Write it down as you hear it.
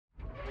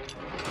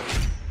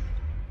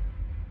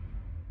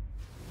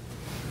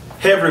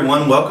Hey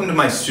everyone, welcome to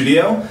my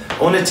studio.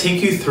 I want to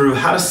take you through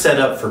how to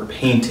set up for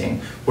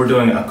painting. We're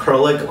doing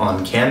acrylic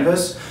on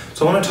canvas,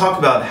 so I want to talk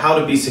about how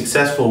to be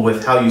successful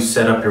with how you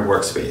set up your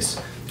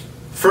workspace.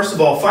 First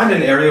of all, find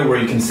an area where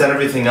you can set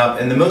everything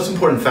up, and the most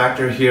important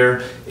factor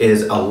here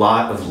is a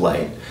lot of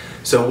light.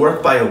 So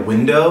work by a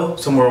window,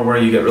 somewhere where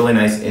you get really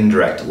nice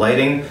indirect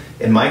lighting.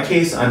 In my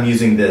case, I'm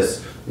using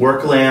this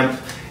work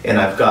lamp, and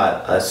I've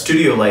got a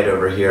studio light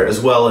over here, as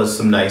well as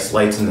some nice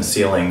lights in the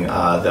ceiling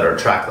that are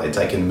track lights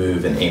I can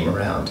move and aim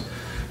around.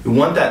 You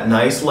want that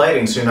nice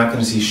lighting so you're not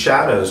going to see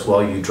shadows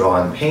while you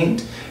draw and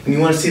paint, and you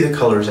want to see the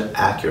colors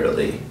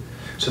accurately.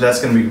 So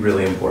that's going to be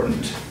really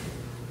important.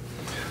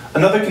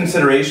 Another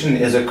consideration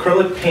is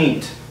acrylic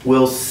paint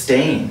will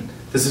stain.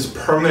 This is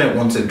permanent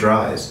once it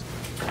dries.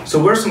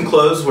 So wear some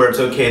clothes where it's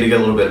okay to get a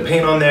little bit of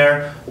paint on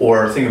there,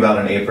 or think about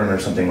an apron or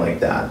something like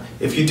that.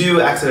 If you do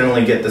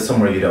accidentally get this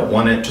somewhere you don't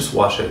want it, just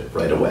wash it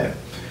right away.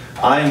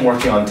 I am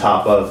working on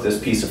top of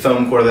this piece of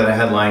foam core that I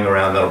had lying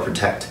around that'll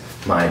protect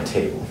my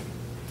table.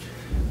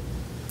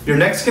 Your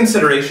next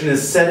consideration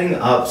is setting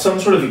up some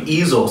sort of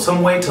easel,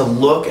 some way to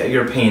look at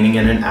your painting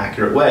in an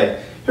accurate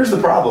way. Here's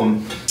the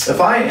problem.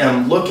 If I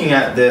am looking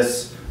at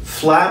this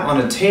flat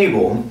on a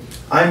table,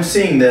 I'm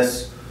seeing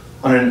this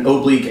on an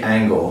oblique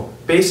angle.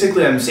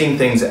 Basically, I'm seeing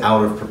things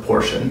out of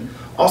proportion.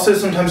 Also,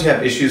 sometimes you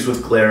have issues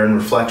with glare and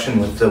reflection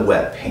with the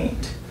wet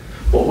paint.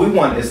 What we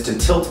want is to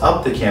tilt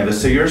up the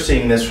canvas so you're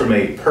seeing this from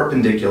a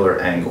perpendicular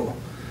angle.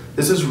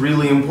 This is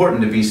really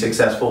important to be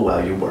successful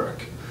while you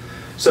work.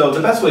 So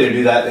the best way to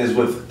do that is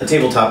with a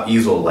tabletop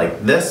easel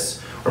like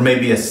this, or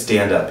maybe a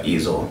stand-up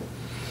easel.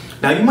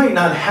 Now, you might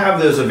not have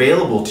those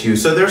available to you,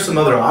 so there's some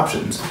other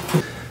options.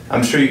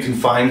 I'm sure you can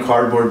find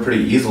cardboard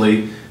pretty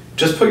easily.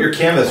 Just put your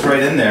canvas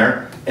right in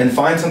there and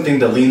find something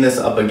to lean this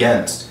up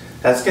against.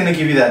 That's going to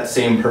give you that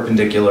same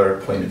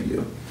perpendicular point of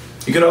view.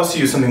 You could also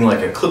use something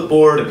like a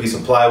clipboard, a piece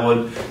of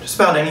plywood, just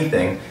about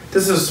anything.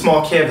 This is a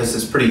small canvas,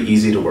 it's pretty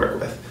easy to work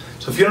with.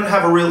 So if you don't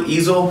have a real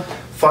easel,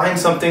 find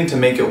something to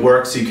make it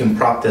work so you can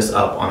prop this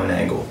up on an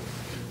angle.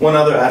 One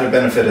other added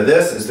benefit of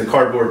this is the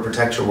cardboard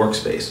protects your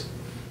workspace.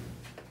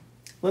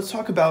 Let's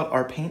talk about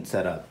our paint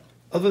setup.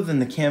 Other than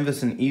the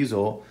canvas and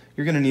easel,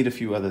 you're going to need a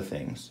few other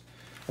things.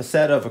 A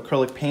set of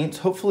acrylic paints.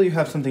 Hopefully you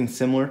have something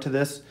similar to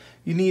this.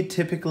 You need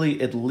typically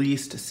at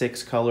least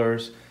 6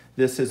 colors.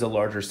 This is a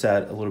larger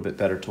set, a little bit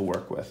better to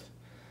work with.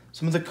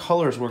 Some of the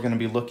colors we're going to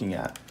be looking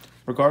at.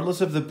 Regardless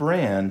of the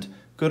brand,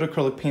 good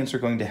acrylic paints are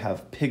going to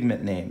have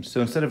pigment names.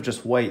 So instead of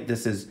just white,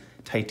 this is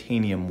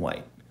titanium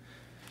white.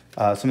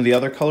 Some of the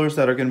other colors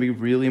that are going to be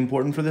really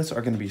important for this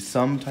are going to be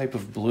some type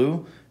of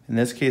blue. In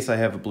this case, I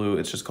have a blue,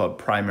 it's just called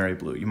primary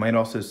blue. You might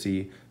also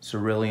see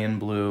cerulean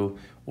blue,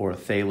 or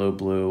phthalo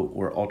blue,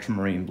 or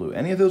ultramarine blue.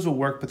 Any of those will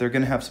work, but they're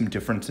going to have some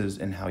differences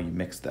in how you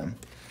mix them.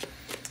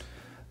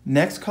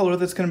 Next color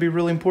that's going to be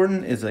really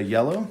important is a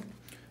yellow.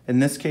 In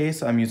this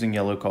case, I'm using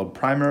yellow called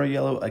primary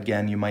yellow.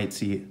 Again, you might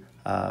see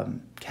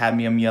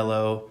cadmium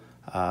yellow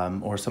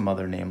or some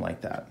other name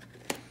like that.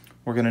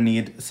 We're going to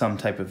need some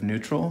type of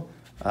neutral.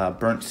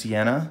 Burnt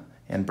sienna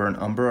and burnt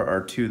umber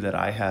are 2 that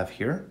I have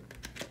here.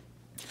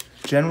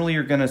 Generally,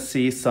 you're going to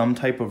see some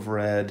type of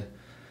red.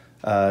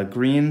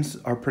 Greens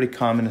are pretty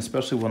common,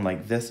 especially one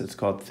like this. It's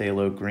called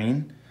phthalo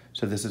green.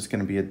 So this is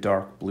going to be a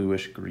dark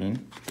bluish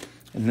green.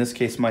 In this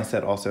case, my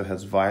set also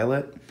has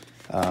violet,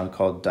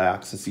 called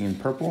dioxazine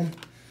purple.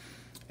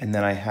 And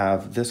then I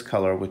have this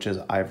color, which is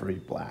ivory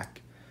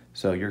black.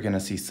 So you're going to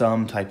see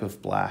some type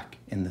of black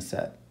in the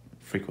set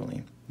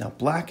frequently. Now,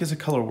 black is a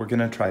color we're going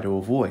to try to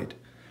avoid.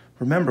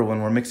 Remember,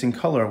 when we're mixing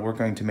color, we're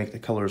going to make the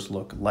colors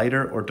look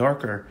lighter or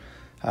darker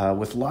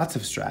with lots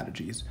of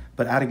strategies.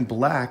 But adding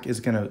black is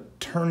going to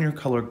turn your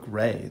color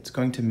gray. It's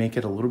going to make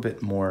it a little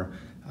bit more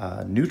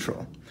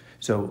neutral.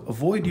 So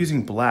avoid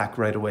using black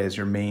right away as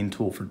your main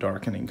tool for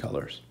darkening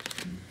colors.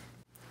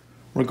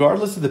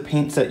 Regardless of the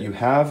paint set you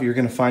have, you're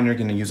going to find you're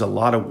going to use a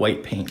lot of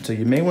white paint. So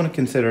you may want to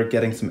consider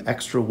getting some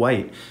extra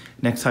white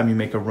next time you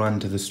make a run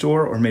to the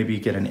store, or maybe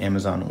get an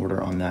Amazon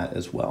order on that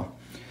as well.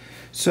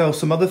 So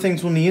some other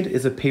things we'll need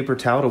is a paper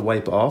towel to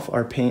wipe off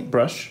our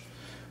paintbrush.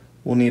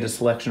 We'll need a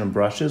selection of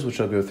brushes,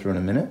 which I'll go through in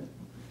a minute,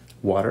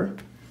 water,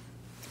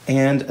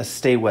 and a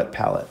stay wet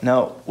palette.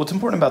 Now, what's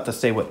important about the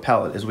stay wet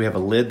palette is we have a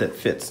lid that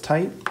fits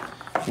tight,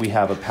 we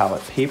have a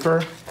palette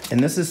paper,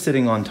 and this is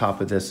sitting on top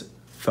of this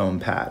foam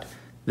pad.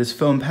 This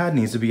foam pad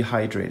needs to be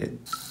hydrated.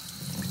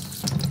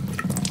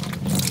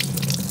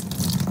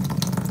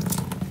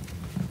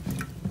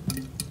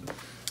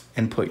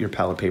 And put your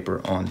palette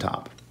paper on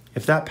top.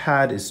 If that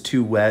pad is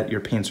too wet,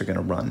 your paints are going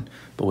to run.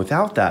 But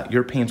without that,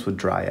 your paints would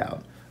dry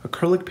out.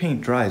 Acrylic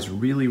paint dries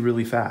really,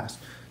 really fast,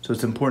 so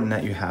it's important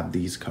that you have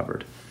these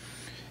covered.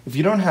 If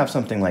you don't have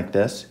something like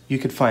this, you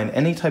could find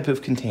any type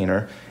of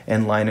container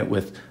and line it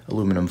with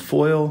aluminum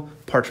foil,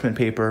 parchment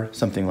paper,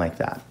 something like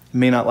that. It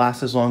may not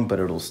last as long, but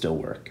it'll still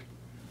work.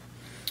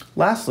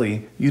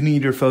 Lastly, you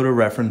need your photo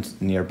reference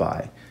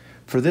nearby.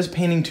 For this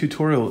painting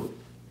tutorial,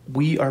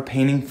 we are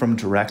painting from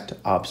direct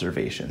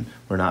observation.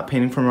 We're not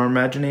painting from our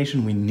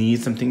imagination. We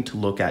need something to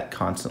look at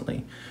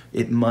constantly.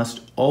 It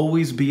must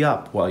always be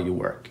up while you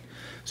work.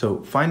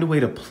 So find a way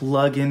to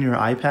plug in your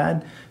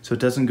iPad so it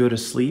doesn't go to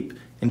sleep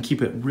and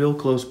keep it real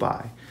close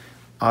by.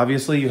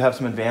 Obviously, you have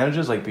some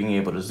advantages like being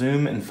able to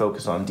zoom and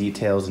focus on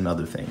details and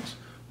other things.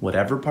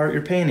 Whatever part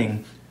you're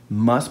painting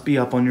must be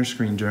up on your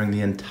screen during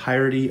the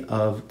entirety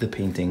of the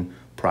painting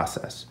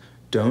process.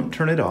 Don't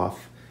turn it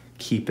off,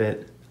 keep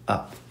it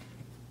up.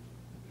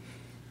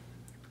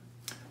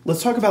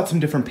 Let's talk about some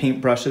different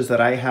paint brushes that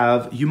I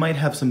have. You might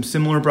have some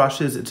similar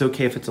brushes. It's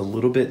okay if it's a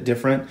little bit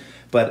different,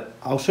 but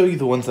I'll show you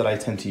the ones that I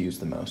tend to use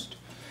the most.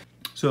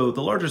 So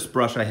the largest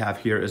brush I have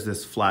here is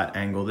this flat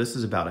angle. This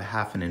is about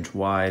 1/2 inch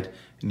wide,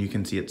 and you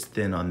can see it's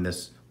thin on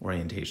this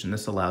orientation.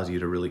 This allows you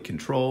to really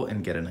control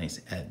and get a nice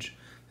edge.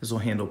 This will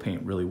handle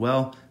paint really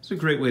well. It's a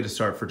great way to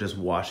start for just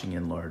washing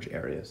in large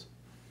areas.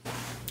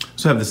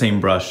 So I have the same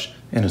brush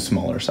in a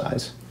smaller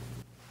size.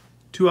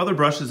 Two other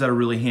brushes that are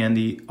really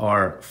handy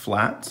are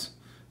flats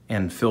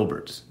and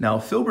filberts. Now,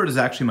 a filbert is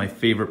actually my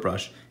favorite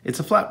brush.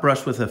 It's a flat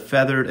brush with a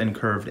feathered and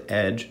curved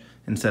edge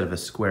instead of a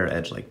square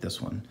edge like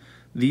this one.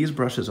 These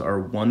brushes are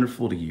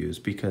wonderful to use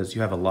because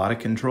you have a lot of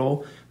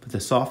control, but the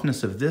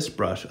softness of this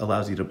brush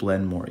allows you to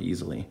blend more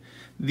easily.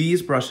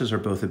 These brushes are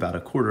both about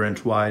 1/4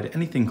 inch wide.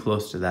 Anything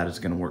close to that is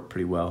going to work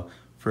pretty well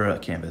for a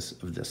canvas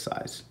of this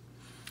size.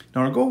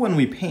 Now, our goal when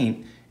we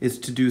paint is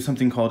to do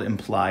something called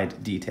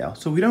implied detail.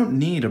 So we don't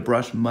need a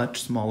brush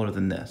much smaller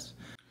than this.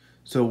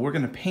 So we're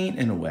going to paint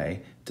in a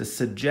way to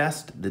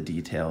suggest the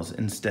details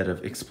instead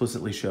of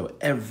explicitly show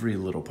every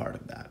little part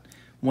of that.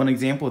 One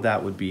example of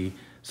that would be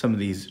some of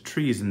these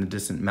trees in the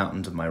distant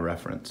mountains of my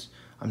reference.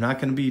 I'm not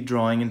going to be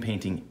drawing and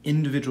painting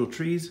individual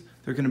trees.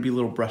 They're going to be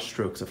little brush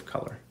strokes of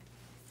color.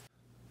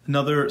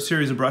 Another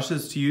series of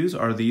brushes to use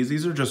are these.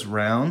 These are just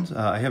round.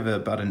 I have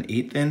about an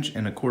 1/8 inch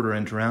and 1/4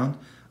 inch round.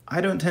 I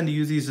don't tend to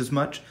use these as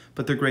much,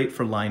 but they're great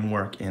for line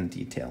work and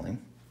detailing.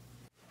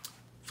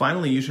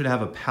 Finally, you should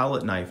have a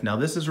palette knife. Now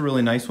this is a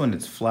really nice one.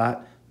 It's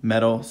flat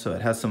metal, so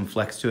it has some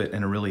flex to it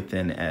and a really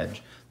thin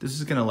edge. This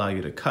is going to allow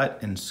you to cut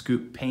and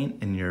scoop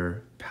paint in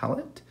your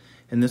palette,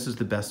 and this is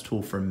the best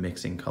tool for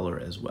mixing color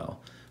as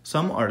well.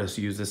 Some artists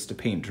use this to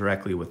paint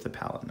directly with the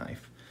palette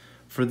knife.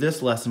 For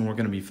this lesson, we're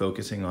going to be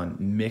focusing on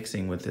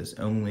mixing with this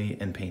only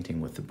and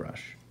painting with the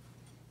brush.